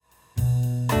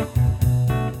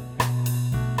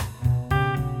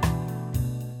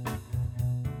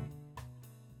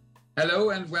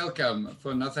Hello and welcome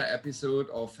for another episode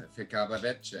of Fekaba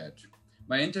Vet Chat.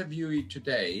 My interviewee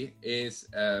today is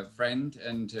a friend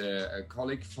and a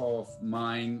colleague of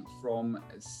mine from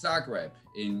Zagreb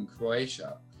in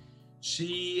Croatia.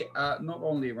 She not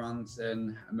only runs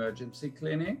an emergency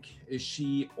clinic,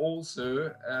 she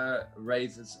also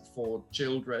raises 4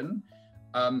 children.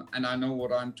 And I know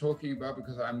what I'm talking about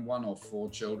because I'm one of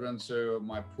 4 children, so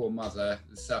my poor mother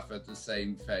suffered the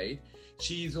same fate.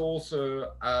 She's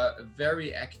also a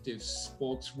very active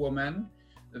sportswoman.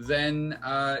 Then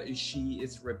she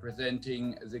is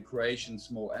representing the Croatian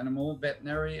Small Animal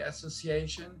Veterinary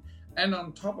Association. And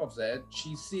on top of that,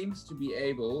 she seems to be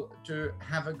able to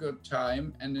have a good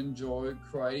time and enjoy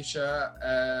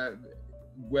Croatia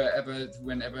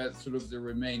whenever sort of the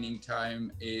remaining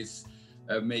time is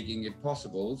making it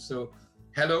possible. So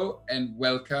hello and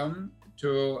welcome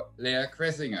to Lea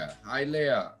Kresinger. Hi,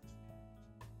 Lea.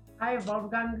 Hi,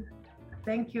 Wolfgang.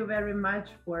 Thank you very much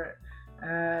for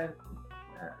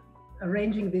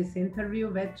arranging this interview,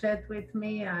 Vet Chat with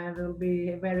me. I will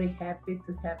be very happy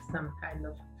to have some kind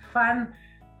of fun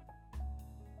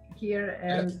here,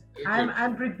 and yes,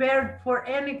 I'm prepared for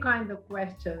any kind of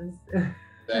questions.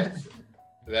 That's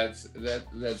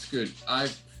good.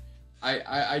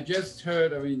 I just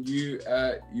heard. I mean, you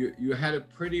had a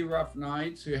pretty rough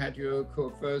night. So you had your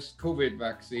first COVID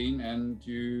vaccine, and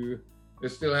you're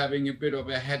still having a bit of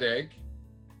a headache.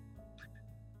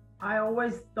 I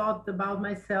always thought about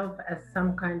myself as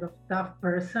some kind of tough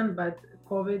person, but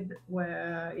COVID,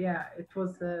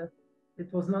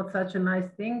 it was not such a nice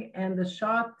thing. And the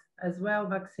shot as well,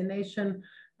 vaccination,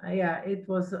 it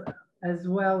was as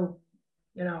well,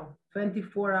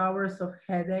 24 hours of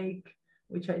headache,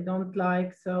 which I don't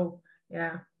like. So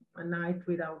a night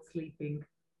without sleeping.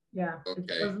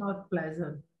 Okay. It was not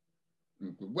pleasant.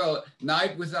 Well,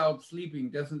 night without sleeping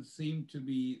doesn't seem to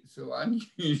be so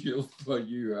unusual for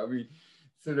you. I mean,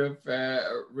 sort of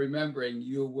remembering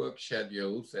your work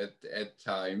schedules at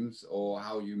times, or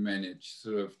how you manage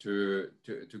sort of to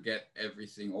get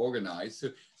everything organized.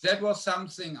 So that was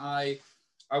something I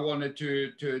wanted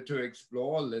to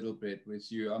explore a little bit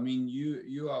with you. I mean,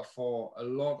 you are, for a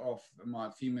lot of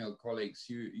my female colleagues,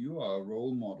 you are a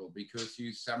role model because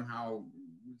you somehow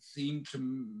seem to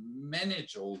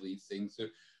manage all these things. So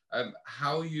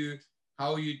how you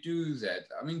do that?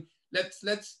 I mean,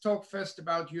 let's talk first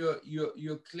about your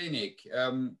clinic.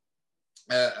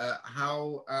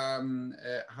 How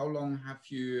long have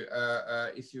you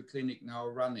is your clinic now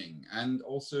running? And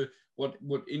also,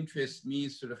 what interests me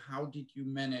is sort of how did you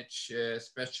manage,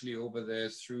 especially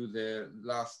through the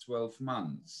last 12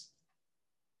 months?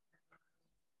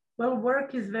 Well,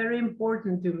 work is very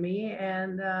important to me,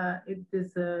 and it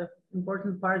is an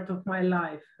important part of my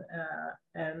life.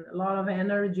 And a lot of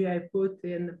energy I put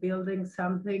in building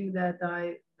something that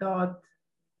I thought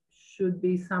should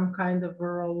be some kind of a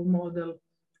role model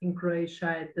in Croatia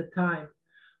at the time.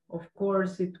 Of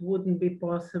course, it wouldn't be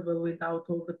possible without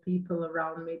all the people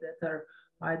around me that are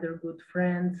either good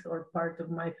friends or part of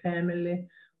my family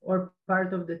or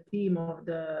part of the team of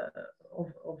the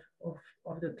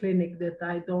clinic that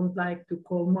I don't like to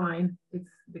call mine.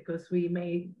 It's because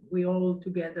we all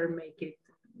together make it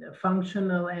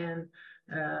functional and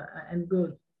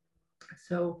good.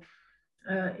 So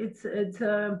it's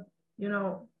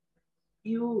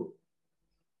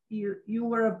you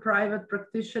were a private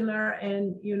practitioner,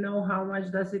 and you know how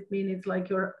much does it mean. It's like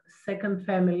your second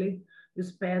family. You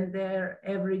spend there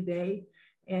every day,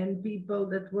 and people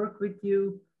that work with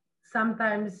you,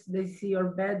 sometimes they see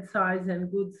your bad sides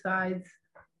and good sides,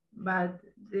 but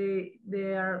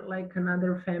they are like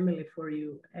another family for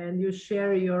you, and you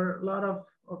share a lot of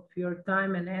your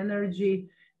time and energy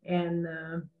and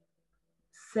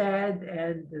sad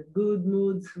and good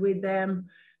moods with them.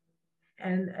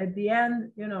 And at the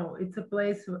end, it's a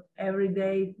place every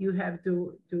day you have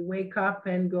to wake up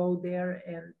and go there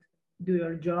and do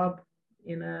your job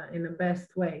in a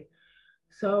best way.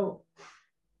 So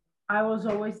I was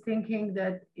always thinking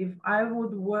that if I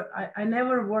would work, I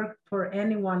never worked for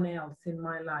anyone else in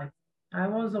my life. I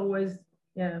was always,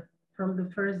 from the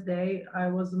first day, I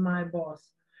was my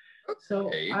boss.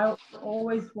 So I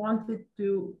always wanted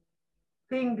to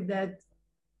think that,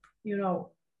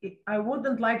 I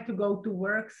wouldn't like to go to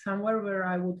work somewhere where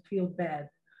I would feel bad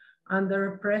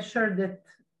under pressure that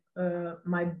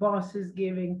my boss is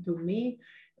giving to me,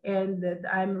 and that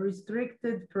I'm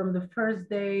restricted from the first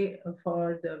day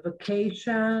for the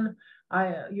vacation.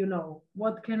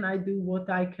 What can I do, what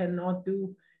I cannot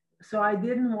do. So I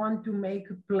didn't want to make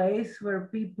a place where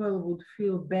people would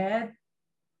feel bad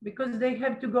because they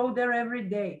have to go there every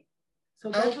day. So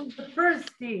that was the first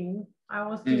thing I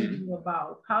was thinking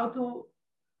about, how to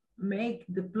make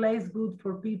the place good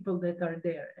for people that are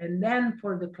there, and then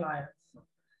for the clients.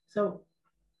 So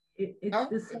it's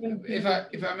the same thing.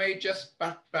 If I may just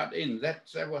butt in, that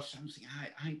was something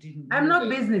I didn't know. I'm not that.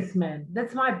 businessman.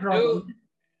 That's my No, problem.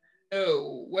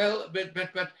 no. Well,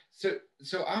 but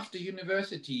so after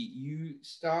university, you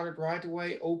started right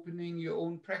away opening your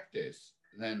own practice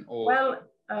then, or Well,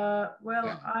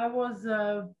 yeah. I was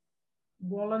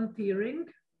volunteering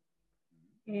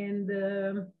in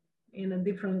a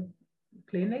different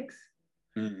clinics,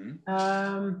 and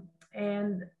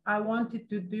I wanted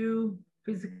to do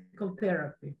physical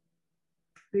therapy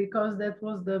because that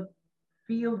was the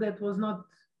field that was not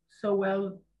so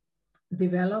well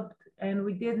developed, and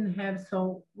we didn't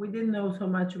know so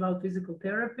much about physical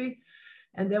therapy,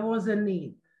 and there was a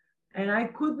need, and I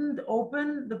couldn't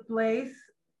open the place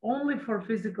only for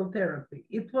physical therapy.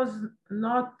 It was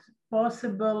not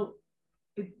possible.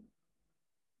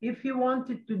 If you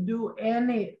wanted to do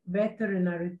any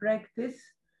veterinary practice,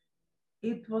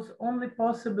 it was only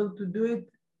possible to do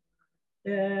it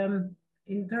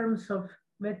in terms of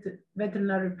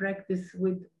veterinary practice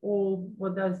with all,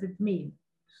 what does it mean?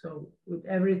 So with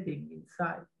everything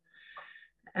inside.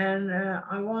 And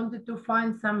I wanted to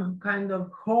find some kind of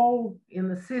hole in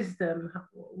the system,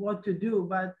 what to do,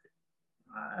 but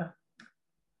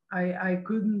I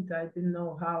couldn't, I didn't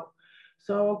know how.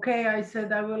 So, okay, I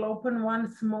said I will open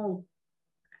one small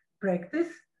practice,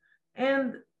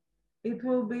 and it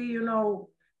will be, you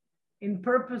know, in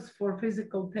purpose for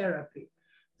physical therapy.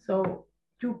 So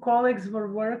 2 colleagues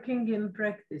were working in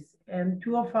practice, and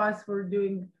 2 of us were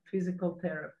doing physical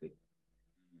therapy.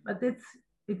 But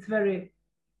it's very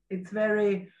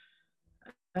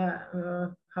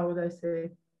how would I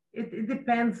say? It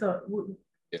depends on.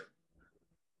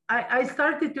 I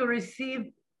started to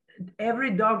receive,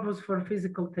 every dog was for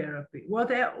physical therapy. What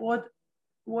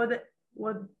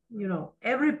you know,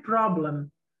 every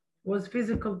problem was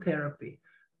physical therapy.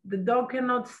 The dog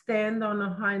cannot stand on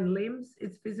a hind limbs,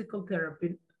 it's physical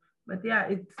therapy. But yeah,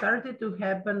 it started to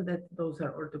happen that those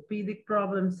are orthopedic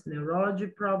problems, neurology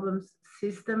problems,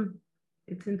 system,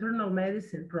 it's internal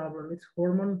medicine problem, it's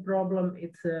hormone problem,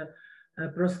 it's a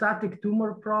prostatic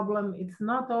tumor problem. It's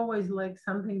not always like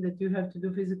something that you have to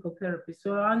do physical therapy.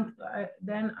 So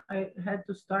then I had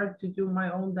to start to do my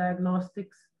own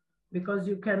diagnostics, because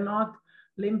you cannot,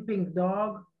 limping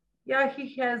dog, yeah,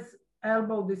 he has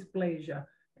elbow dysplasia,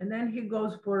 and then he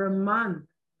goes for a month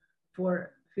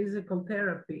for physical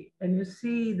therapy, and you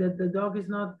see that the dog is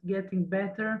not getting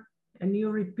better, and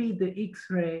you repeat the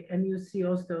x-ray and you see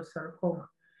osteosarcoma.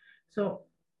 So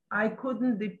I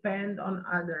couldn't depend on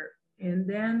other. And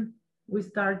then we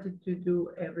started to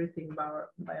do everything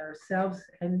by ourselves.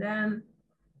 And then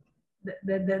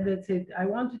that's it. I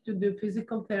wanted to do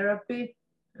physical therapy.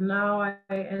 And now I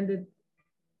ended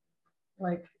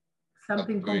like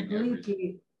something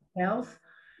completely else.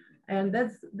 And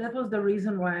that was the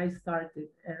reason why I started.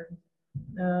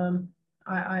 And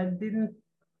I didn't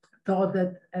thought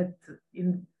that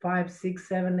in 5, 6,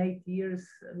 7, 8 years,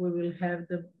 we will have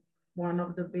one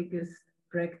of the biggest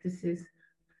practices,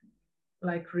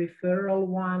 like referral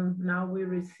one. Now we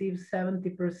receive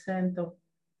 70%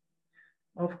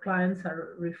 of clients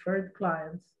are referred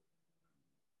clients.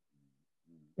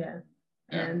 Yeah.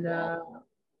 And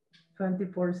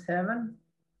 24/7.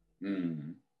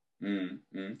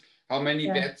 How many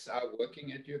vets are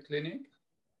working at your clinic?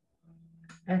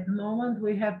 At the moment,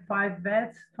 we have 5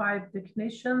 vets, 5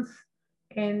 technicians,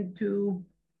 and 2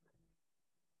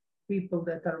 people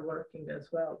that are working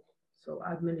as well. So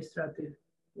administrative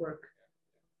work.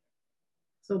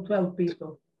 So 12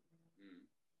 people.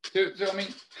 So I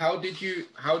mean, how did you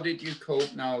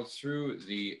cope now through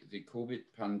the COVID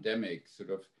pandemic?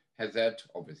 Sort of, has that,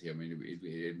 obviously, I mean,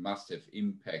 it must have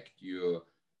impacted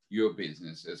your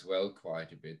business as well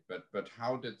quite a bit. But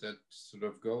how did that sort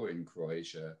of go in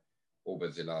Croatia over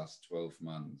the last 12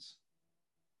 months?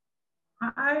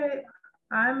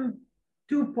 I'm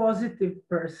too positive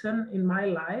person in my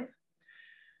life,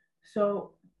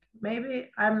 so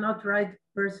maybe I'm not right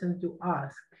person to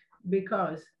ask,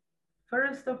 because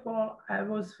first of all, I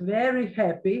was very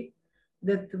happy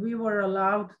that we were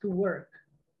allowed to work.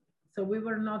 So we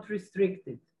were not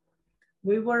restricted.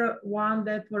 We were one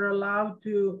that were allowed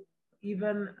to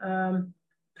even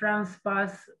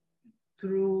transpass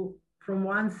from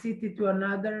one city to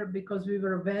another, because we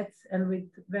were vets, and with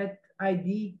vet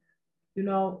ID, you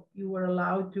know, you were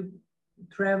allowed to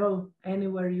travel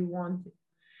anywhere you wanted.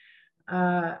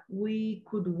 We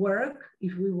could work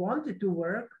if we wanted to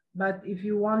work, but if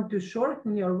you want to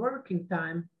shorten your working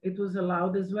time, it was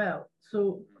allowed as well.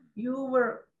 So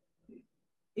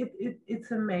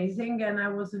it's amazing, and I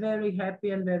was very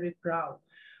happy and very proud.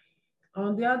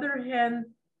 On the other hand,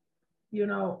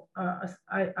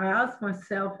 I asked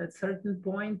myself at certain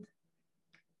point,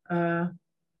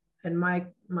 and my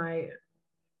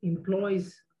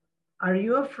employees, are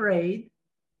you afraid?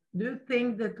 Do you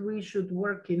think that we should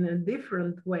work in a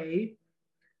different way?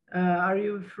 Are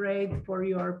you afraid for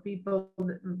your people,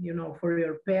 for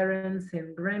your parents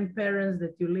and grandparents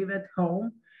that you live at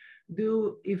home?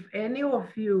 If any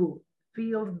of you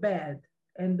feel bad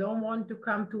and don't want to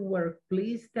come to work,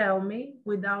 please tell me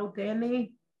without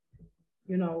any,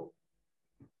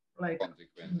 like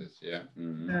consequences. Yeah.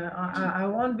 I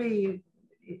won't be,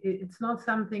 it's not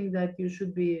something that you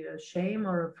should be ashamed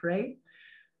or afraid.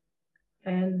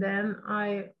 And then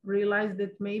I realized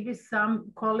that maybe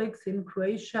some colleagues in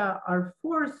Croatia are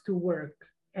forced to work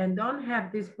and don't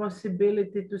have this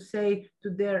possibility to say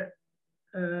to their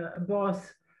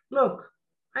boss, look,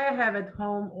 I have at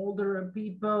home older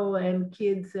people and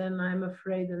kids and I'm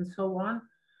afraid and so on.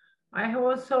 I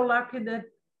was so lucky that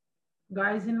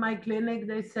guys in my clinic,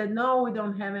 they said, no, we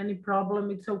don't have any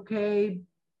problem. It's okay.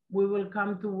 We will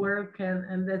come to work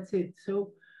and that's it.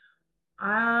 So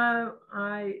our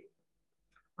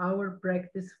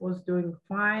practice was doing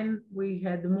fine. We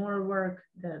had more work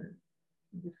than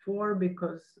before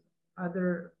because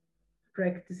other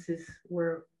practices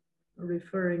were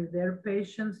referring their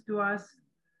patients to us.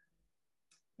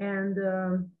 And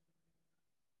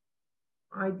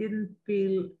I didn't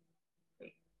feel,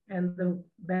 and the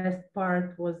best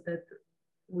part was that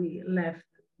we left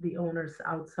the owners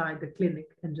outside the clinic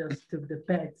and just took the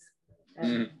pets.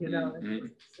 And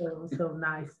so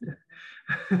nice.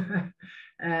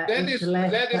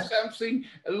 That is something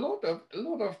a lot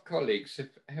of colleagues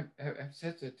have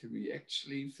said that to me,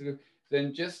 actually, sort of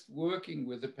then just working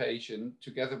with the patient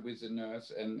together with the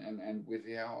nurse and with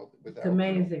the with it's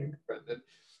amazing.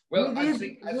 Well,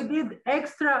 we did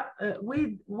extra.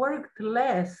 We worked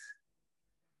less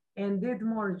and did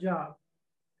more job.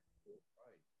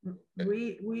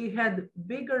 We had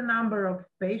bigger number of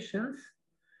patients,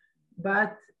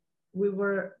 but we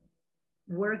were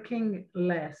working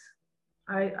less.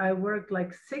 I worked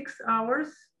like 6 hours.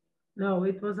 No,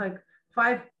 it was like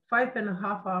five and a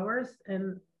half hours,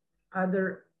 and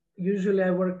usually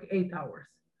I work 8 hours.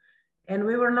 And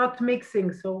we were not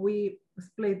mixing, so we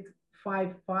split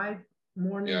 5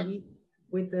 morning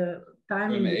with the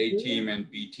time in A team and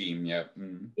B team, yeah.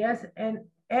 Yes, and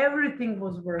everything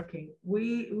was working.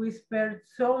 We spared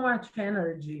so much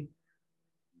energy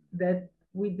that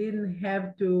we didn't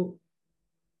have to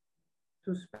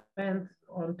spend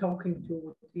on talking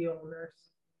to the owners.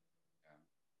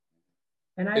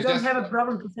 And I don't have a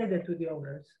problem to say that to the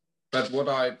owners. But what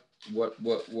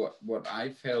I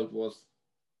felt was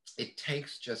it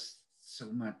takes just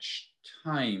so much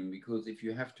time, because if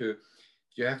you have to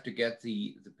get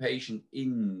the patient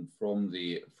in from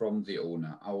the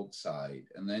owner outside,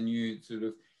 and then you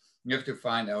have to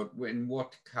find out in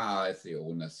what car is the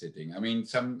owner sitting. I mean,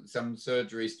 some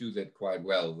surgeries do that quite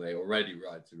well. They already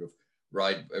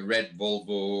write a red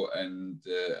Volvo and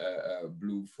a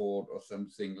blue Ford or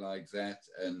something like that,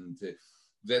 and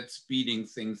that's speeding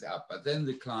things up. But then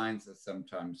the clients are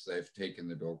sometimes, they've taken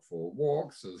the dog for a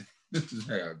walk, so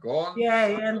they are gone. Yeah,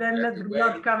 and then they're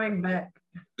not coming back.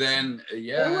 Then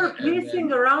they were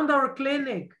pissing around our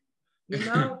clinic. They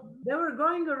were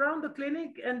going around the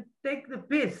clinic and take the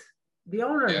piss. The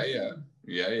owners. Yeah.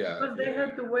 Because they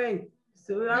had to wait.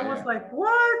 So I was like,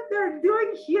 what they're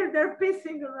doing here? They're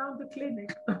pissing around the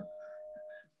clinic.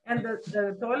 And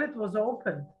the toilet was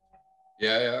open.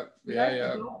 Yeah.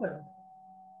 Open.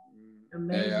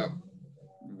 Amazing. Yeah.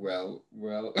 Well.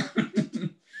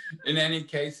 In any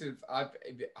case,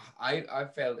 I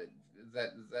felt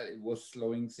that it was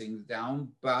slowing things down,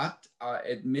 but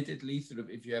admittedly,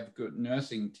 if you have a good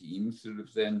nursing team,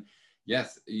 then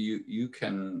yes, you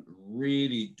can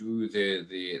really do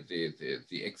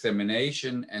the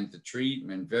examination and the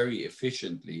treatment very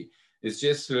efficiently. It's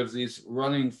just this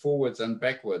running forwards and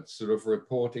backwards,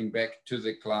 reporting back to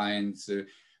the clients.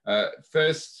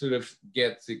 First,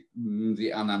 get the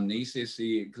anamnesis,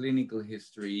 the clinical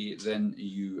history. Then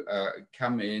you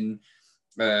come in,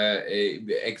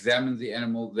 examine the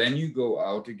animal. Then you go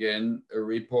out again,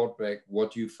 report back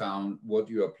what you found, what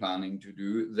you are planning to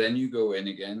do. Then you go in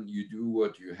again, you do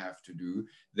what you have to do.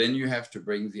 Then you have to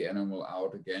bring the animal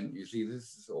out again. You see,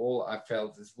 this is all, I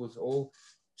felt this was all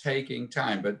taking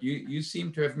time, but you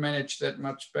seem to have managed that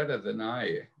much better than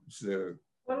I. So.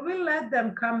 Well, we let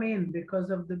them come in because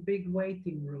of the big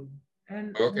waiting room.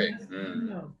 And okay,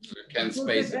 you can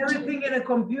space everything in a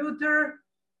computer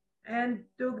and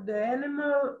took the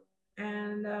animal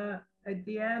And at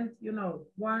the end, you know,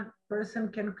 one person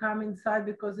can come inside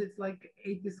because it's like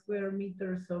 80 square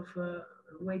meters of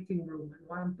waiting room, and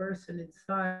one person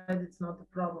inside, it's not a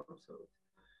problem. So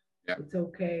Yeah. it's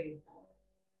okay.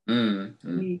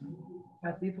 Mm-hmm. We,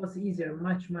 but it was easier,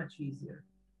 much, much easier.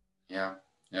 Yeah,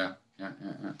 yeah.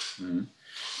 Mm.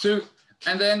 So,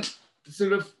 and then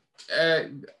sort of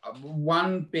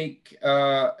one big,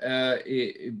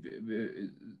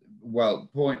 well,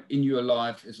 point in your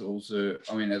life is also,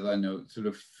 I mean, as I know, sort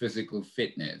of physical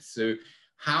fitness. So,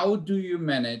 how do you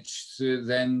manage to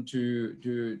then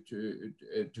to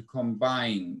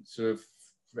combine sort of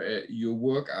your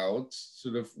workouts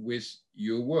sort of with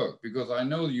your work? Because I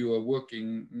know you are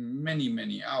working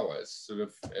many hours sort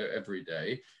of every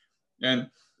day. And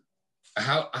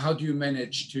how do you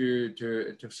manage to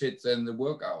fit then the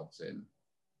workouts in?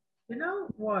 You know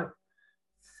what?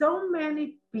 So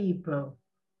many people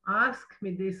ask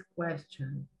me this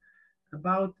question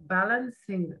about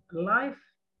balancing life,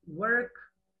 work,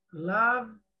 love,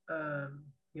 um,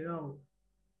 you know,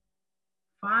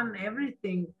 fun,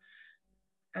 everything.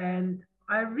 And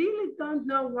I really don't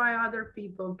know why other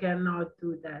people cannot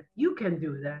do that. You can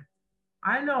do that.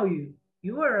 I know you.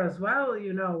 You are as well,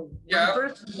 you know, one Yeah,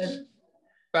 person that,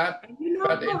 but and you know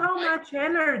but in how my much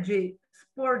energy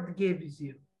sport gives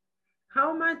you.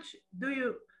 How much do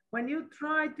you, when you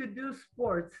try to do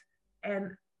sports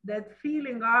and that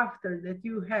feeling after that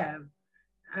you have,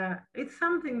 it's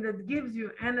something that gives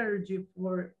you energy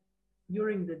for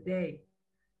during the day.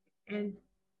 And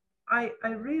I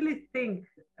really think,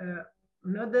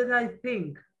 not that I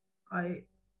think, I,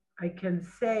 I can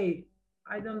say,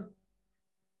 I don't,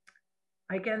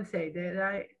 I can say that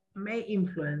I may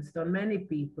influence on many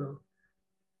people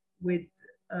with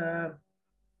uh,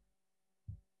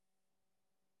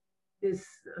 this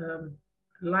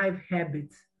life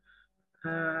habits.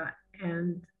 Uh,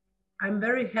 and I'm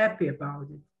very happy about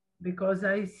it because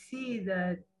I see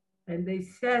that, and they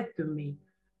said to me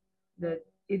that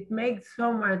it makes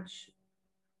so much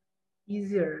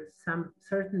easier some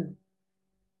certain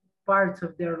parts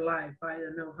of their life. I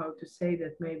don't know how to say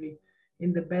that, maybe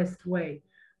in the best way,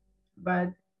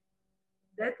 but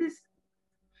that is,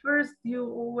 first, you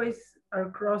always are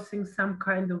crossing some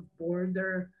kind of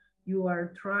border. You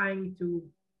are trying to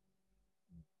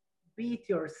beat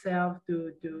yourself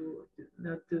to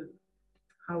not to,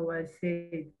 how I say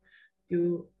it,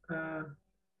 to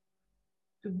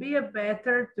to be a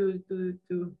better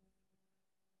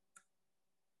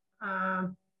uh,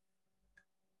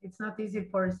 it's not easy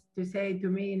for to say to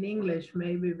me in English,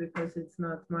 maybe because it's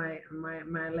not my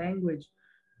language.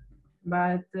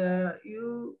 But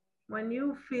you, when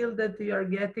you feel that you are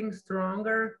getting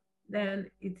stronger, then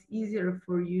it's easier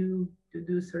for you to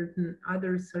do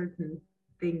certain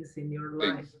things in your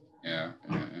life. things, yeah.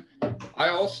 I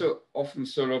also often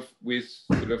sort of with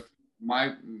sort of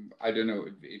my, I don't know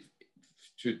if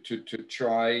to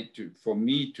try to for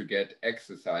me to get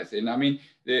exercise in. I mean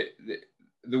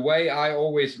the way I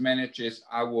always manage is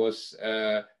I was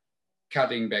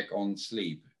cutting back on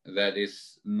sleep. That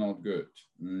is not good.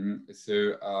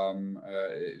 So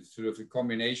sort of a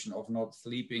combination of not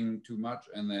sleeping too much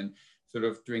and then sort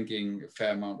of drinking a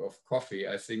fair amount of coffee.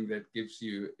 I think that gives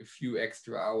you a few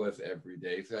extra hours every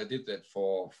day. So I did that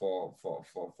for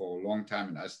a long time,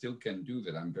 and I still can do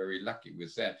that. I'm very lucky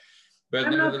with that. But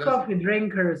I'm not nevertheless, coffee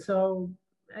drinker, so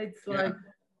it's yeah. like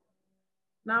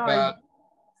now I But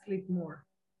sleep more.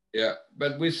 yeah,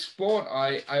 but with sport,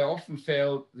 I often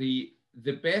felt the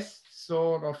best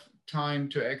sort of time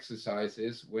to exercise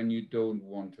is when you don't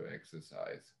want to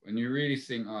exercise. When you really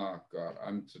think, oh God,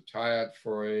 I'm too tired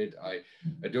for it. I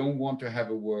don't want to have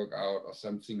a workout or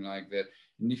something like that.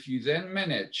 And if you then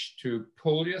manage to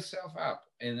pull yourself up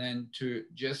and then to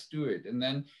just do it, and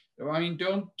then I mean,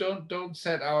 don't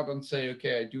set out and say,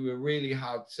 okay, I do a really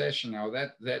hard session now.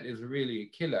 That is really a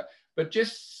killer. But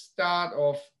just start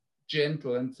off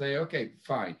gentle and say, okay,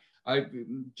 fine. I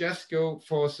just go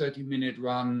for a 30-minute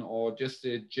run or just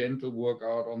a gentle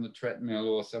workout on the treadmill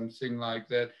or something like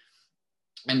that.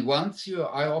 And once you,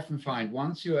 I often find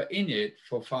once you are in it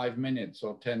for 5 minutes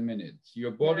or 10 minutes, your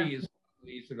Yeah, body is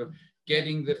sort of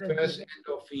getting the first exactly.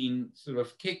 endorphin sort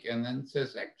of kick and then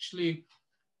says, actually,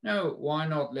 no, why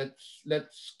not?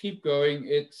 Let's keep going.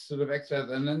 It's sort of exercise.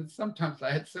 And then sometimes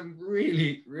I had some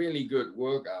really good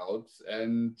workouts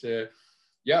and yeah,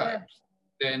 Yeah,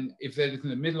 then if that is in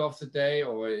the middle of the day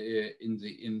or in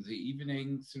the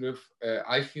evening, sort of,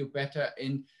 I feel better.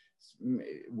 And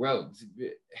well,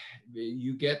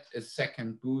 you get a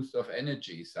second boost of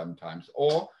energy sometimes.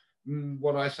 Or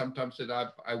what I sometimes did,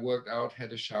 I worked out,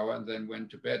 had a shower, and then went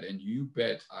to bed. And you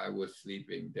bet I was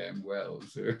sleeping damn well,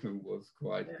 so it was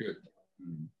quite Yeah. good.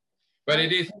 But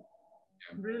it is.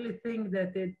 Really think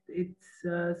that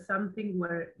it's something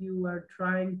where you are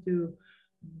trying to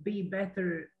be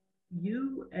better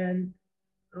you, and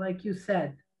like you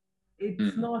said,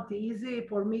 it's Mm, not easy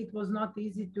for me. It was not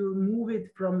easy to move it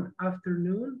from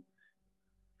afternoon.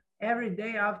 Every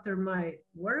day after my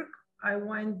work I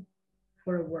went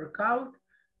for a workout,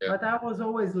 yeah. but I was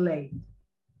always late.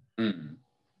 Mm,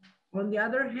 On the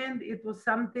other hand, it was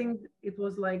something, it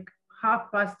was like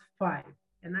 5:30.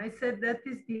 And I said, that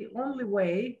is the only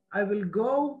way I will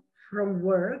go from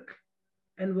work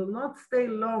and will not stay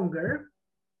longer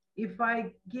if I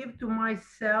give to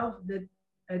myself that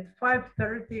at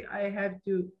 5:30 I have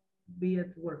to be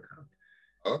at workout.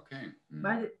 okay.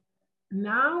 But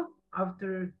now,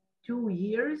 after 2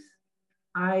 years,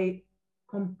 I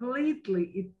completely,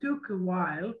 it took a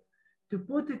while to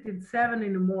put it in 7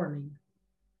 in the morning.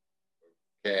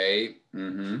 Okay.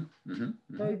 Mm-hmm, mm-hmm,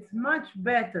 So mm-hmm. it's much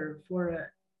better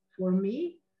for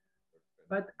me,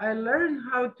 but I learned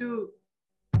how to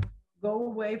go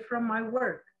away from my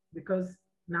work, because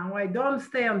now I don't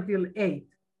stay until 8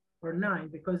 or 9,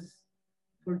 because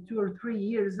for 2 or 3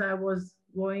 years I was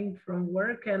going from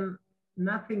work and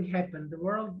nothing happened. The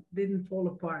world didn't fall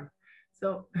apart.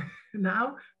 So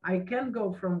now I can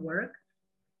go from work,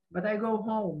 but I go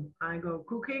home. I go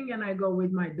cooking and I go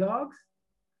with my dogs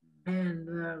and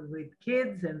with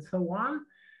kids and so on.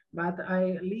 But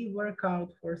I leave workout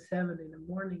for 7 in the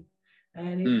morning.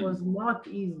 And it Mm, was not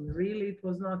easy. Really, it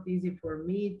was not easy for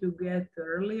me to get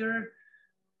earlier.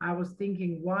 I was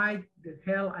thinking, why the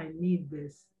hell I need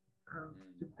this?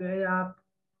 To get up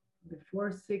before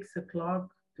 6 o'clock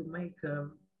to make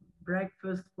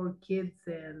breakfast for kids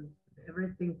and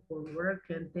everything for work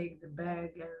and take the bag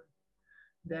and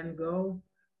then go.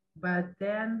 But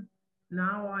then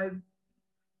now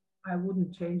I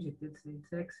wouldn't change it.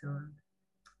 It's excellent.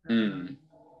 Uh, mm.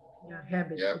 yeah,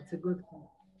 habit. Yeah. It's a good thing.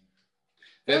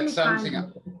 That's Any kind something. of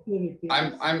activity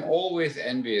I'm is I'm always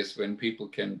envious when people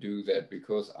can do that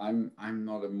because I'm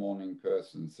not a morning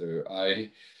person. So I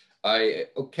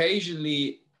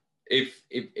occasionally, if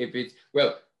it's,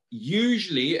 well,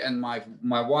 usually, and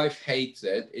my wife hates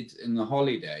it, it's in the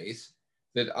holidays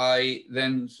that I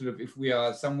then sort of, if we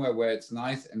are somewhere where it's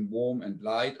nice and warm and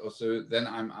light or so, then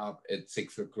I'm up at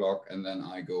 6 o'clock and then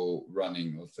I go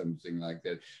running or something like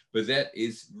that. But that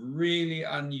is really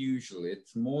unusual.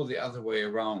 It's more the other way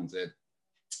around, that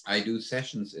I do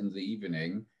sessions in the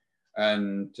evening,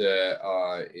 and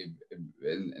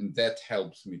and that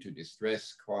helps me to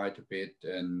distress quite a bit,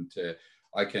 and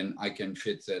I can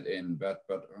fit that in. But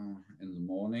in the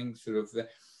morning, sort of.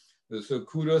 So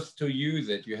kudos to you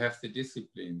that you have the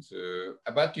discipline. So,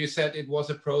 but you said it was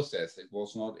a process. It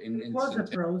was not in It was a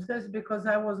instant. process because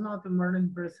I was not a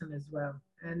morning person as well,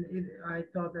 and I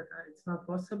thought that it's not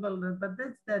possible. But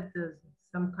that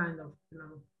some kind of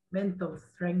mental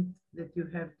strength that you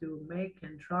have to make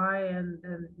and try, and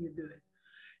then you do it.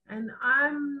 And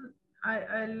I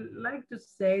like to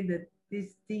say that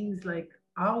these things like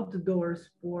outdoor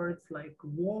sports, like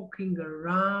walking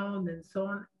around and so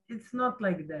on, it's not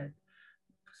like that.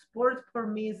 Sports for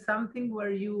me is something where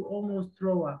you almost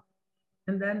throw up,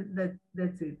 and then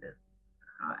that's it.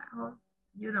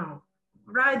 You know,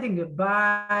 riding a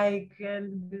bike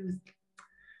and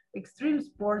extreme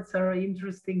sports are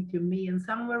interesting to me, and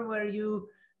somewhere where you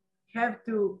have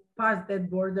to pass that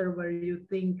border where you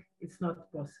think it's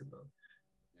not possible.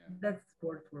 Yeah. That's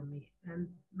sport for me, and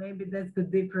maybe that's the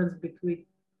difference between,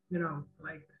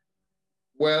 like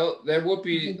Well, there would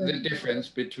people be that. the difference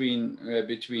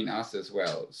between us as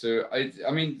well. So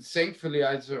I mean, thankfully,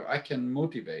 I can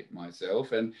motivate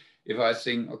myself, and if I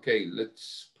think, okay,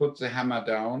 let's put the hammer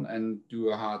down and do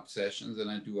a hard session, then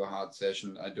I do a hard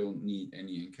session. I don't need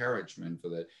any encouragement for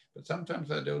that. But sometimes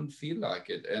I don't feel like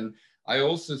it, and I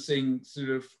also think sort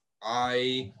of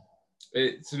I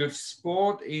sort of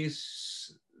sport is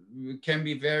can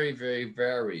be very very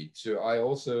varied. So I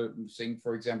also think,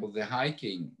 for example, the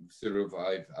hiking sort of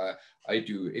I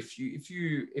do, if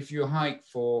you hike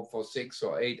for 6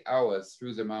 or 8 hours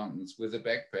through the mountains with a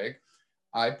backpack,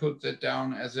 I put that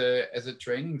down as a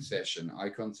training session. I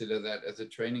consider that as a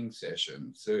training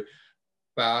session. So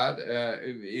but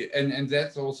and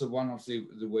that's also one of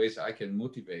the ways I can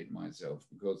motivate myself,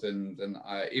 because then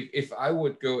I if I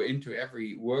would go into every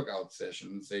workout session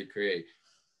and say, okay,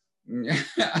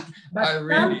 But I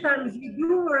really. sometimes we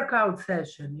do workout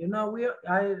session. You know,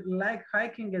 I like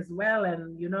hiking as well,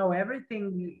 and you know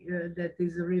everything that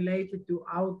is related to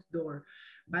outdoor.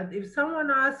 But if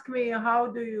someone asks me how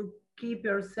do you keep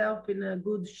yourself in a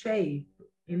good shape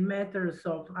in matters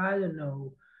of, I don't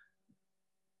know,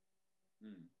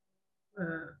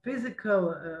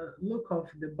 physical look of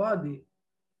the body,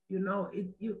 you know,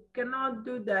 you cannot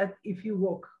do that if you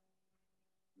walk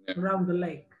Yeah. around the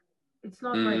lake. It's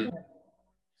not like Mm. that.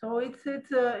 So it's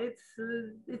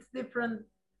different.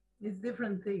 It's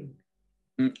different thing.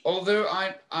 Although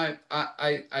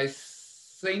I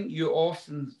think you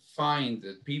often find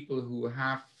that people who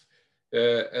have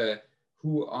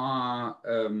who are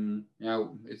you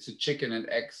know, it's a chicken and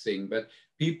egg thing, but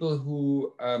people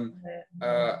who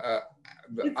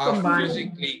It's are combined.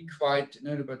 physically quite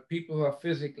no, no, but people who are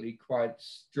physically quite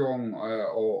strong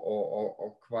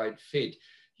or quite fit,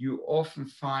 you often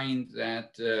find that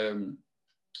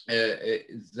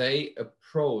they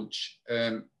approach.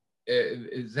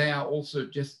 They are also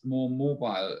just more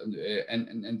mobile,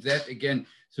 and that again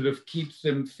sort of keeps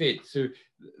them fit. So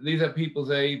these are people,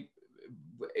 they,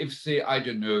 if they, I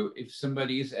don't know, if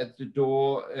somebody is at the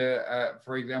door,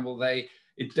 for example, they,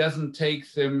 it doesn't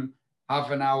take them half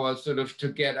an hour sort of to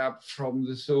get up from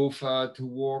the sofa to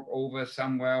walk over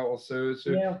somewhere or so.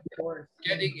 So Yeah, of course.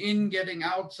 getting in, getting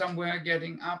out somewhere,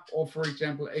 getting up, or for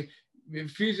example, a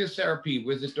physiotherapy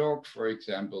with a dog, for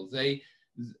example,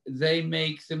 they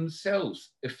make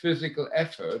themselves a physical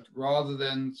effort rather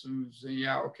than some, say,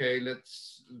 yeah, okay,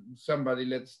 let's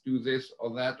do this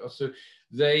or that, or so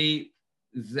they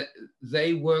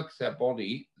they work their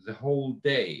body the whole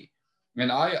day.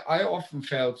 And I often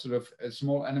felt sort of a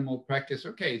small animal practice,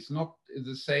 okay, it's not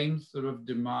the same sort of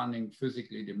demanding,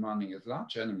 physically demanding as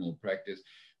large animal practice,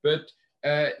 but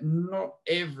not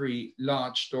every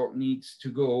large dog needs to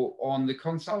go on the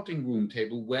consulting room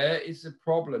table. Where is the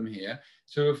problem here?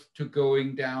 Sort of to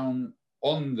going down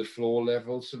on the floor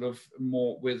level, sort of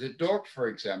more with a dog, for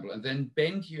example, and then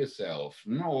bend yourself,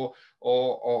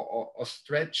 or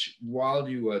stretch while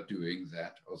you are doing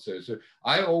that. Also, so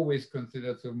I always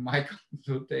consider my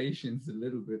consultations a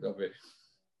little bit of a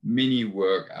mini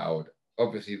workout.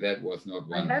 Obviously, that was not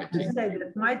I one I have to take. say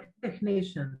that my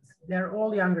technicians, they're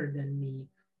all younger than me.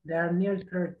 They are near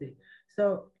 30.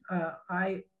 So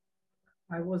I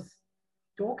was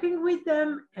talking with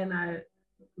them and I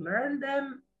learned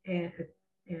them,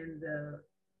 and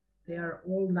they are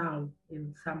all now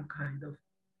in some kind of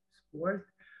sport.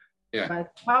 Yeah.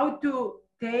 But how to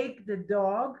take the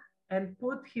dog and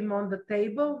put him on the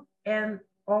table and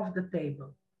off the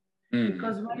table. Mm.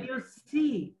 Because when you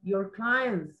see your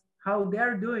clients how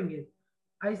they're doing it,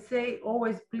 I say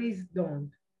always, please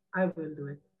don't. I will do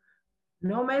it.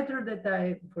 No matter that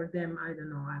I, for them, I don't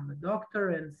know, I'm a doctor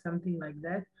and something like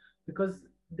that, because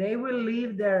they will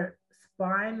leave their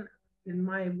spine in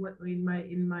my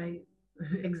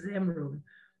exam room.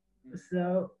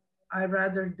 So I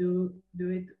rather do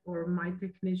it for my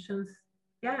technicians.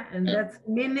 Yeah, and Yeah.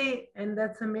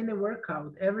 that's a mini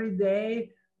workout every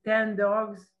day. 10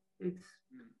 dogs. It's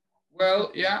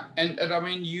Well, yeah, and I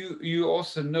mean, you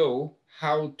also know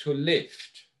how to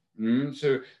lift.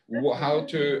 So how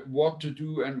to, what to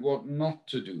do and what not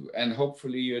to do, and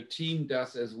hopefully your team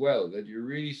does as well. That you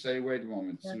really say, wait a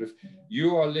moment, yeah, sort of,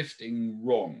 you are lifting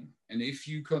wrong, and if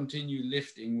you continue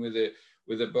lifting with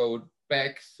a boat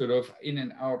back, sort of in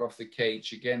and out of the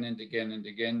cage again and again and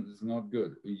again, it's not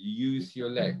good. Use your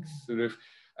legs, sort of,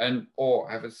 and or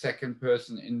have a second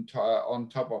person on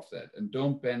top of that, and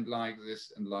don't bend like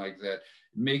this and like that.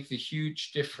 It makes a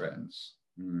huge difference.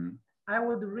 I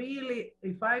would really,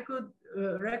 if I could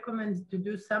recommend to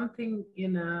do something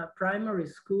in a primary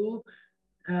school,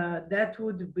 that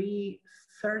would be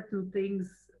certain things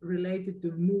related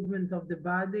to movement of the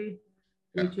body,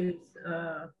 Yeah. which is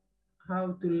how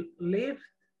to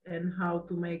lift and how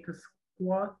to make a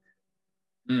squat.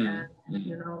 And,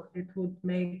 you know, it would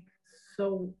make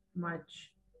so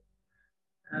much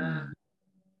uh,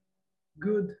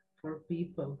 good for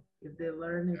people if they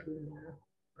learn it in their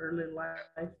early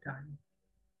lifetime.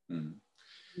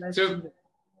 Let's see.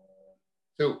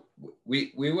 So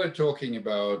we were talking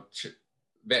about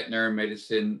veterinary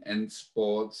medicine and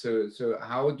sports. So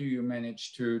how do you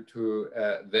manage to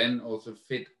then also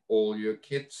fit all your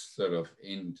kids sort of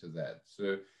into that?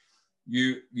 So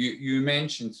you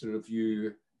mentioned sort of,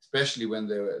 you, especially when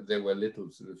they were little,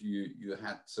 sort of, you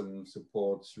had some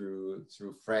support through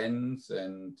friends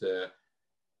and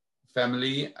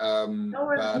family, No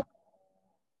one, but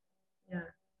yeah,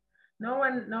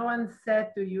 no one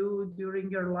said to you during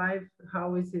your life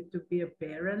how is it to be a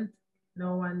parent.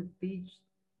 No one teach.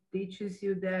 teaches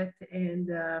you that, and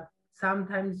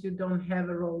sometimes you don't have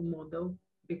a role model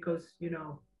because you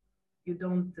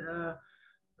don't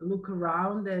look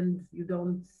around and you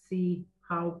don't see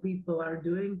how people are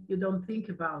doing. You don't think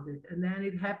about it, and then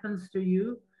it happens to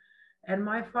you. And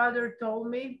my father told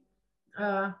me,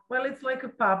 well, it's like a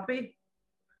puppy.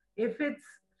 If it's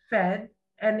fed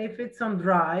and if it's on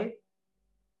dry,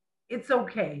 it's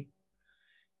okay.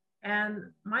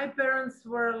 And my parents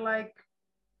were like,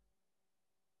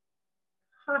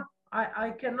 huh,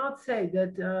 I cannot say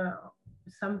that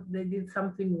they did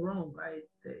something wrong.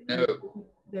 No.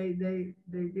 They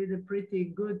did a pretty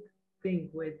good thing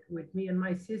with me and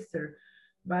my sister.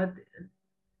 But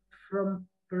from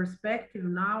perspective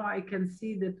now, I can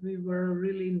see that we were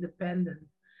really independent.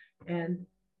 And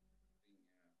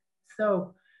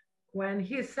so when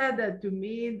he said that to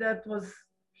me, that was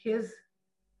his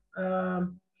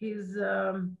um, his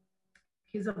um,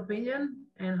 his opinion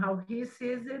and how he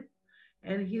sees it,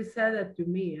 and he said that to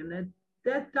me. And at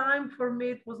that time, for me,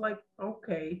 it was like,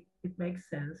 okay, it makes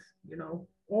sense.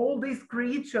 All these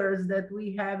creatures that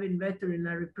we have in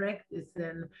veterinary practice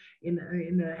and in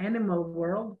the animal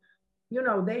world,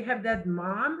 they have that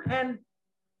mom, and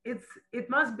it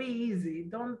must be easy.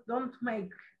 Don't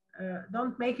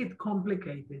make it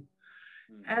complicated.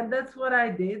 And that's what I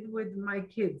did with my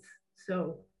kids.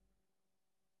 So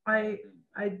I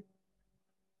I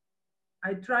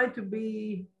I try to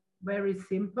be very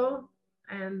simple,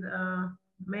 and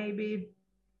maybe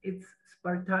it's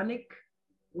Spartanic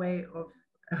way of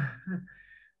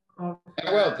of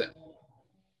Well,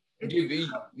 it's, you, you,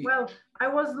 you- well, I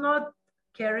was not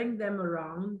carrying them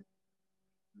around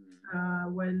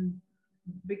when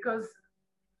because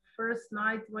first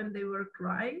night when they were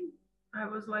crying, I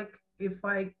was like, if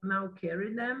I now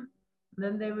carry them,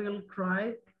 then they will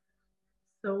cry.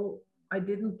 So I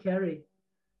didn't carry,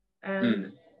 and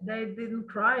mm, they didn't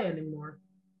cry anymore.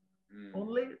 mm,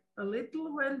 Only a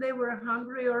little when they were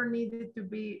hungry or needed to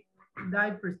be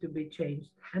diapers to be changed.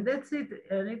 And that's it.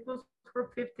 And it was for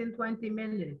 15, 20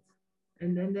 minutes.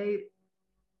 And then they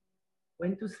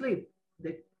went to sleep.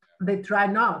 They try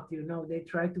not, they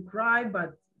try to cry,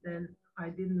 but then I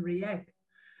didn't react.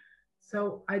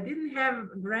 So I didn't have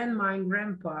grandma and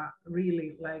grandpa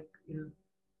really like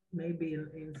maybe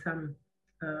in some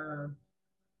uh,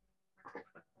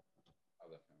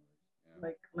 other families, yeah.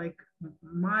 like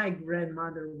my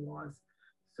grandmother was.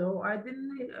 So I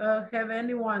didn't have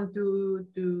anyone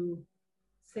to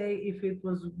say if it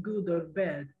was good or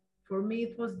bad. For me,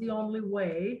 it was the only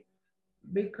way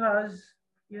because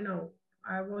you know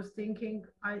I was thinking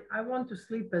I want to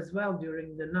sleep as well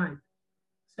during the night.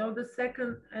 So the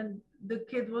second, and the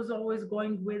kid was always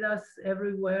going with us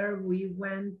everywhere we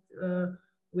went,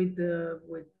 with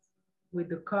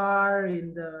the car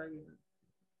in the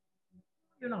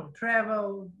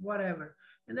travel, whatever.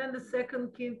 And then the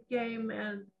second kid came,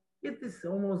 and it is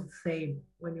almost the same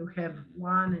when you have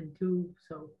one and two.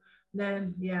 So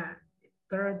then, yeah,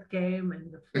 third came,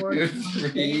 and the fourth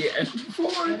one came, Three and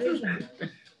four.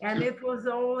 and it was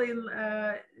all in.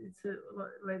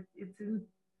 It's in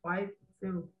five.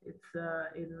 It's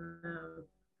in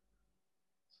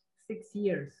 6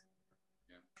 years.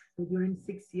 Yeah. So during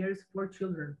 6 years, four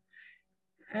children.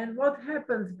 And what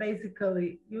happens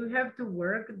basically, you have to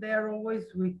work. They're always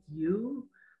with you.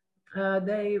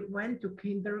 They went to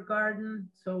kindergarten.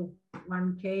 So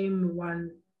one came,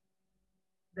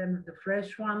 then the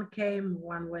fresh one came,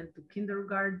 one went to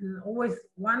kindergarten. Always,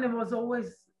 one was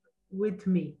always with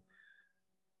me.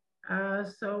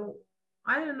 So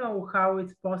I don't know how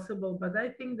it's possible, but I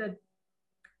think that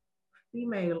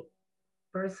female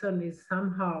person is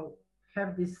somehow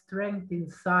have this strength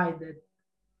inside that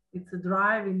it's a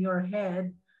drive in your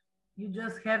head. You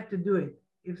just have to do it.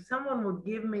 If someone would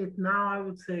give me it now, I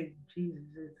would say, Jesus,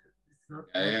 it's not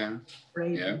Yeah,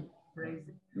 crazy, yeah.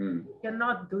 crazy. Mm. You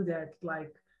cannot do that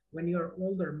like when you're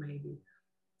older, maybe.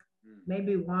 Mm.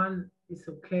 Maybe one is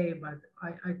okay, but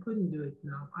I couldn't do it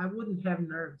now. I wouldn't have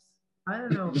nerves. I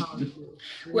don't know how to do it.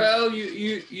 Really. Well,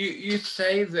 you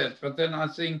say that, but then I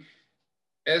think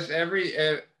as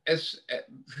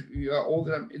you are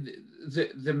older,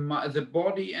 the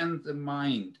body and the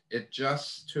mind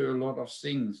adjust to a lot of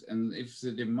things, and if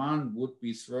the demand would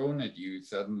be thrown at you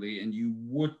suddenly, and you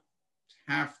would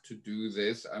have to do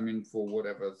this, I mean, for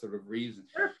whatever sort of reason,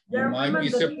 There you are might women be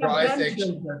that have surprised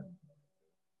actually. grandchildren.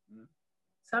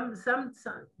 Some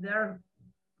there are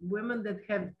women that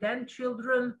have 10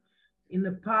 children. In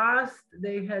the past,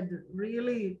 they had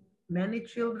really many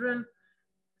children.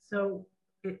 So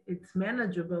it's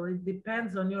manageable. It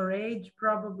depends on your age,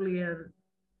 probably. And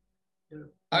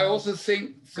I also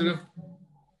think sort of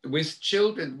with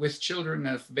children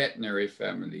of veterinary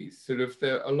families, sort of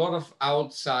a lot of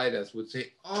outsiders would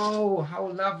say, "Oh,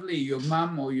 how lovely! Your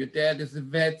mum or your dad is a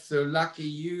vet, so lucky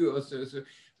you," or so.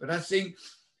 But I think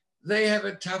they have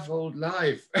a tough old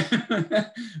life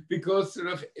because sort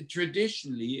of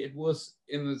traditionally it was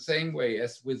in the same way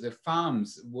as with the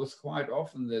farms. It was quite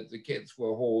often that the kids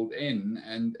were hauled in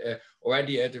and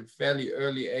already at a fairly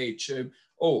early age.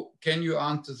 Oh, can you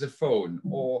answer the phone?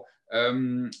 Or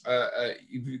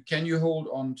can you hold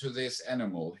on to this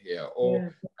animal here?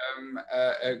 Or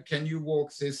can you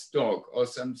walk this dog? Or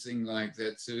something like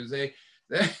that. So they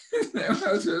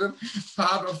were sort of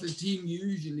part of the team,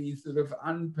 usually sort of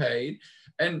unpaid.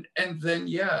 And then,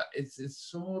 yeah, it's a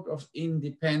sort of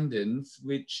independence,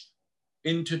 which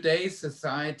in today's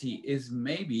society is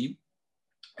maybe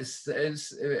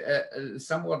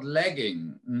somewhat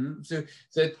lagging. So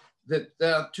that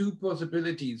there are two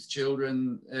possibilities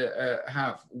children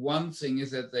have. One thing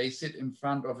is that they sit in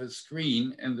front of a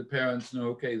screen and the parents know,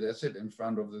 okay, they sit in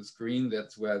front of the screen,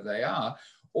 that's where they are.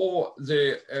 Or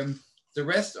the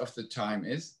rest of the time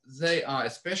is they are,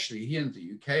 especially here in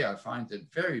the UK, I find it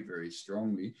very, very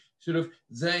strongly, sort of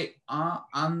they are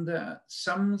under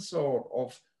some sort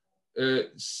of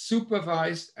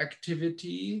supervised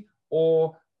activity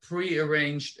or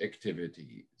pre-arranged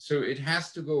activity. So it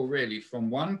has to go really from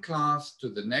one class to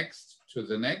the next,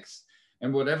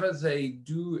 and whatever they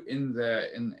do in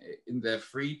their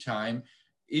free time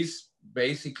is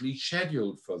basically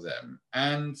scheduled for them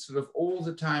and sort of all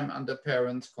the time under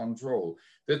parents' control,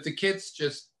 that the kids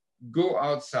just go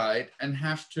outside and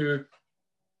have to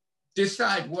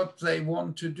decide what they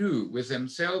want to do with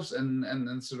themselves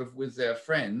and sort of with their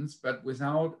friends, but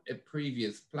without a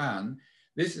previous plan.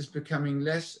 This is becoming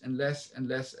less and less and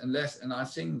less and less. And I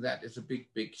think that is a big,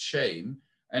 big shame.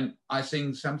 And I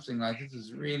think something like this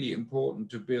is really important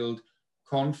to build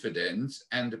confidence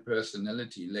and a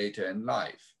personality later in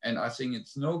life. And I think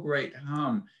it's no great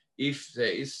harm if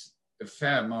there is a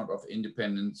fair amount of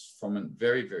independence from a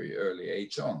very, very early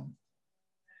age on.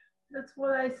 That's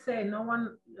what I say. No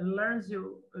one learns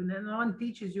you, no one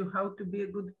teaches you how to be a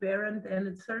good parent. And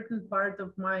a certain part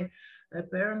of my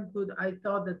parenthood, I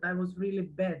thought that I was really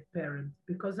bad parent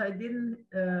because I didn't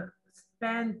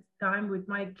spend time with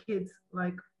my kids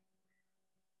like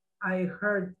I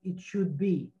heard it should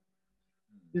be.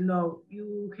 You know,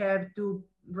 you have to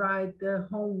write the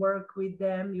homework with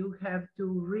them, you have to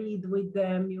read with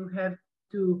them, you have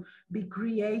to be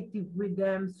creative with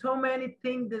them. So many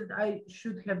things that I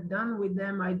should have done with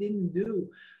them, I didn't do.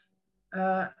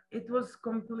 It was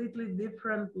completely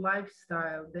different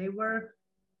lifestyle. They were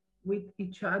with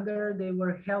each other, they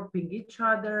were helping each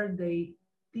other, they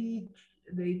teach,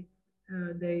 they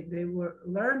were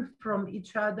learn from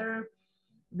each other,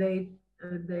 they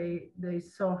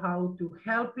saw how to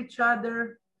help each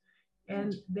other,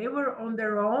 and they were on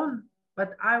their own,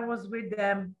 but I was with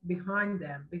them behind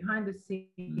the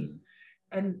scene.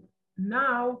 And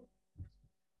now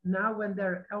when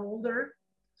they're older,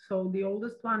 so the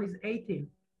oldest one is 18,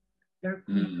 they're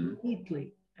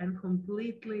completely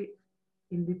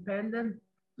independent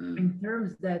in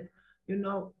terms that, you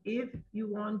know, if you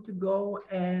want to go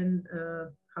and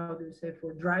how do you say,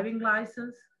 for driving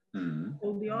license.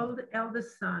 So the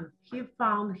eldest son, he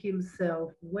found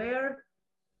himself where,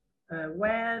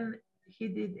 when he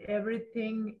did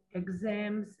everything,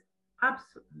 exams,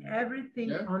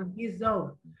 everything on his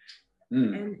own.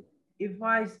 And if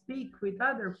I speak with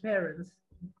other parents,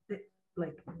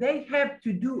 they have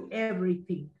to do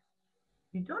everything.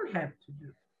 You don't have to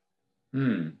do.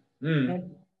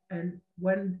 And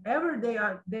whenever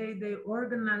they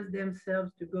organize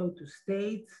themselves to go to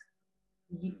States.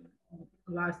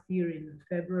 Last year in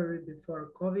February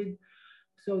before COVID.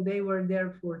 So they were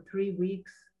there for 3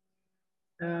 weeks.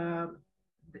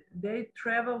 They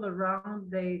travel around,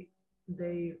 they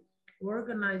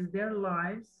organize their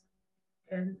lives,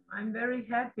 and I'm very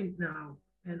happy now.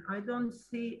 And I don't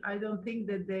think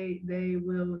that they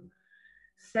will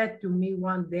say to me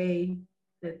one day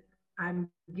that I'm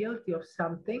guilty of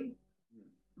something,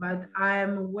 but I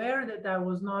am aware that I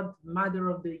was not Mother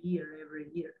of the Year every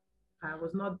year. I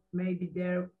was not maybe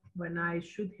there when I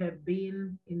should have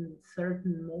been in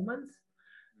certain moments,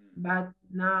 but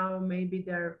now maybe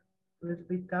they're a little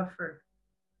bit tougher.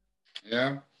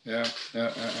 Yeah.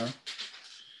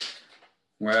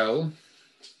 Well,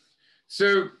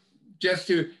 so just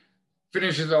to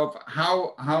finish it off,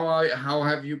 how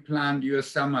have you planned your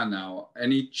summer now?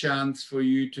 Any chance for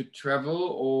you to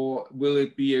travel, or will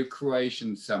it be a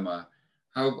Croatian summer?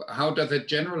 How does it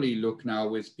generally look now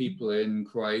with people in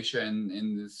Croatia and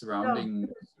in the surrounding?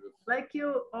 So, like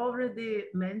you already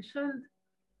mentioned,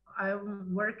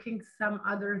 I'm working some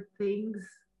other things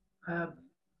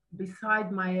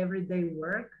beside my everyday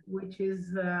work, which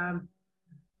is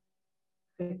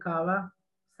FECAVA,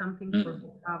 something for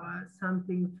FECAVA,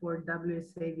 something for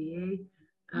WSAVA,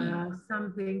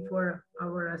 something for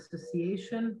our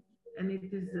association. And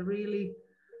it is a really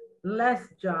less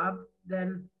job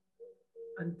than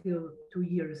until 2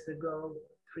 years ago,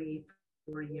 3,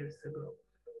 4 years ago,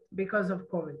 because of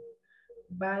COVID.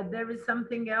 But there is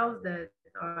something else that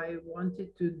I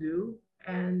wanted to do,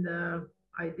 and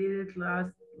I did it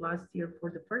last year for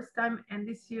the first time, and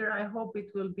this year I hope it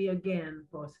will be again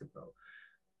possible.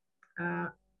 Uh,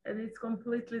 and it's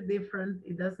completely different.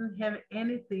 It doesn't have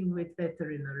anything with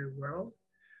veterinary world,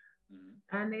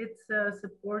 and it's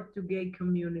support to gay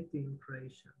community in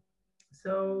Croatia.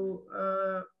 So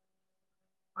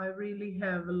I really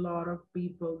have a lot of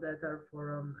people that are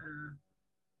from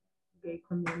gay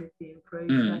community in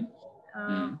Croatia.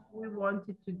 We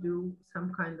wanted to do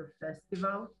some kind of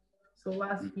festival. So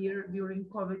last year during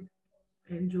COVID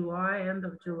in July, end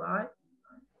of July,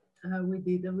 we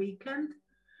did a weekend,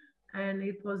 and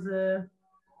it was a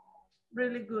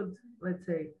really good, let's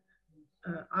say,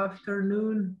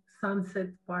 afternoon sunset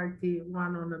party,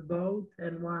 one on a boat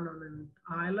and one on an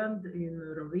island in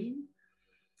Rovinj.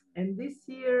 And this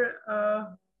year,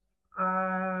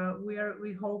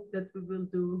 we hope that we will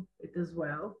do it as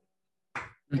well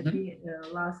at the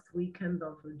last weekend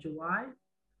of July.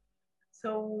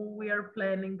 So we are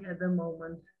planning at the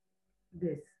moment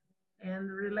this. And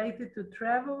related to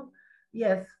travel,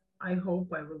 yes, I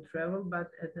hope I will travel, but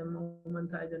at the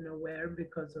moment I don't know where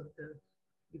because of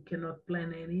you cannot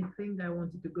plan anything. I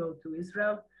wanted to go to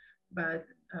Israel, but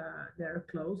they're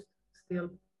closed still,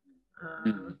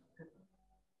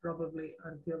 probably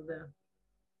until the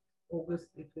August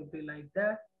it will be like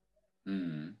that.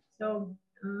 So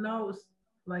no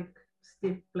like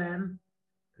stiff plan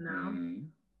now,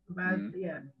 but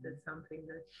yeah, that's something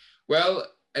that. Well,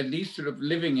 at least sort of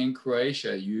living in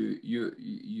Croatia,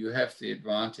 you have the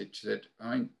advantage that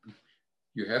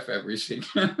you have everything.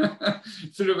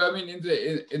 Sort of, I mean,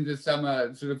 in the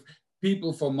summer, sort of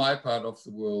people from my part of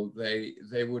the world,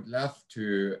 they would love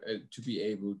to be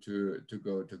able to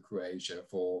go to Croatia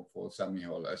for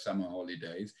summer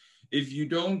holidays. If you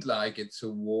don't like it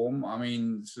so warm, I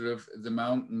mean, sort of the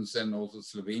mountains and also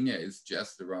Slovenia is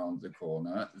just around the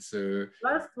corner. So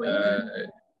last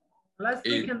weekend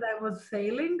I was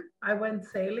sailing. I went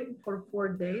sailing for 4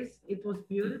 days. It was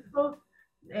beautiful.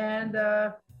 And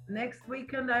next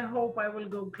weekend I hope I will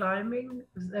go climbing,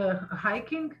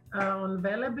 hiking on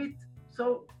Velebit.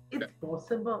 So it's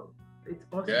possible. It's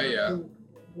possible to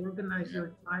organize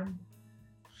your time.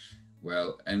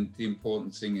 Well, and the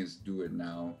important thing is do it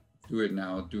now. Do it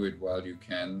now. Do it while you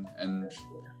can. And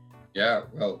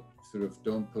well, sort of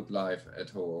don't put life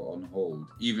on hold,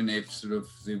 even if sort of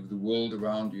the world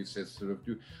around you says sort of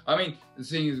do. I mean, the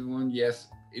thing is, yes,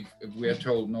 if we are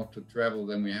told not to travel,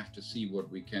 then we have to see what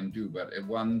we can do. But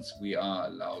once we are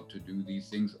allowed to do these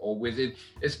things, or with it,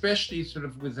 especially sort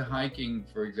of with the hiking,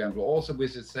 for example, also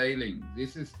with the sailing,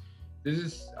 this is,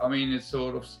 I mean, it's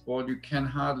sort of sport. You can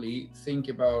hardly think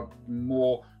about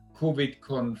more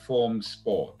COVID-conformed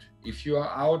sport. If you are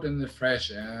out in the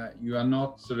fresh air, you are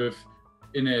not sort of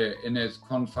in a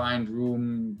confined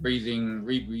room,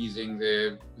 rebreathing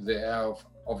the air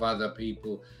of other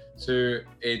people. So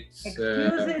it's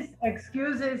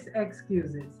excuses.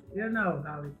 You know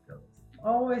how it goes.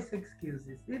 Always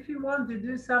excuses. If you want to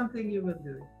do something, you will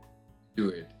do it. Do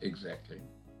it, exactly.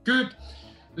 Good.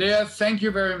 Lea, thank you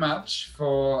very much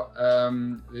for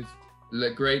this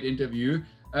great interview.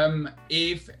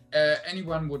 If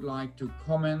anyone would like to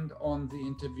comment on the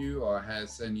interview or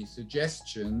has any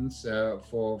suggestions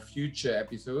for future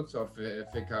episodes of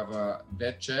FECAVA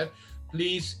Vet Chat,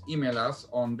 please email us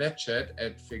on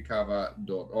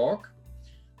vetchat@fecava.org.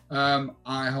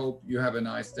 I hope you have a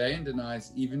nice day and a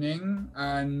nice evening,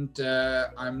 and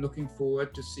I'm looking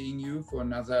forward to seeing you for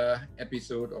another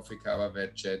episode of FECAVA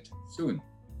Vet Chat soon.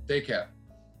 Take care.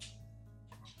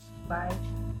 Bye.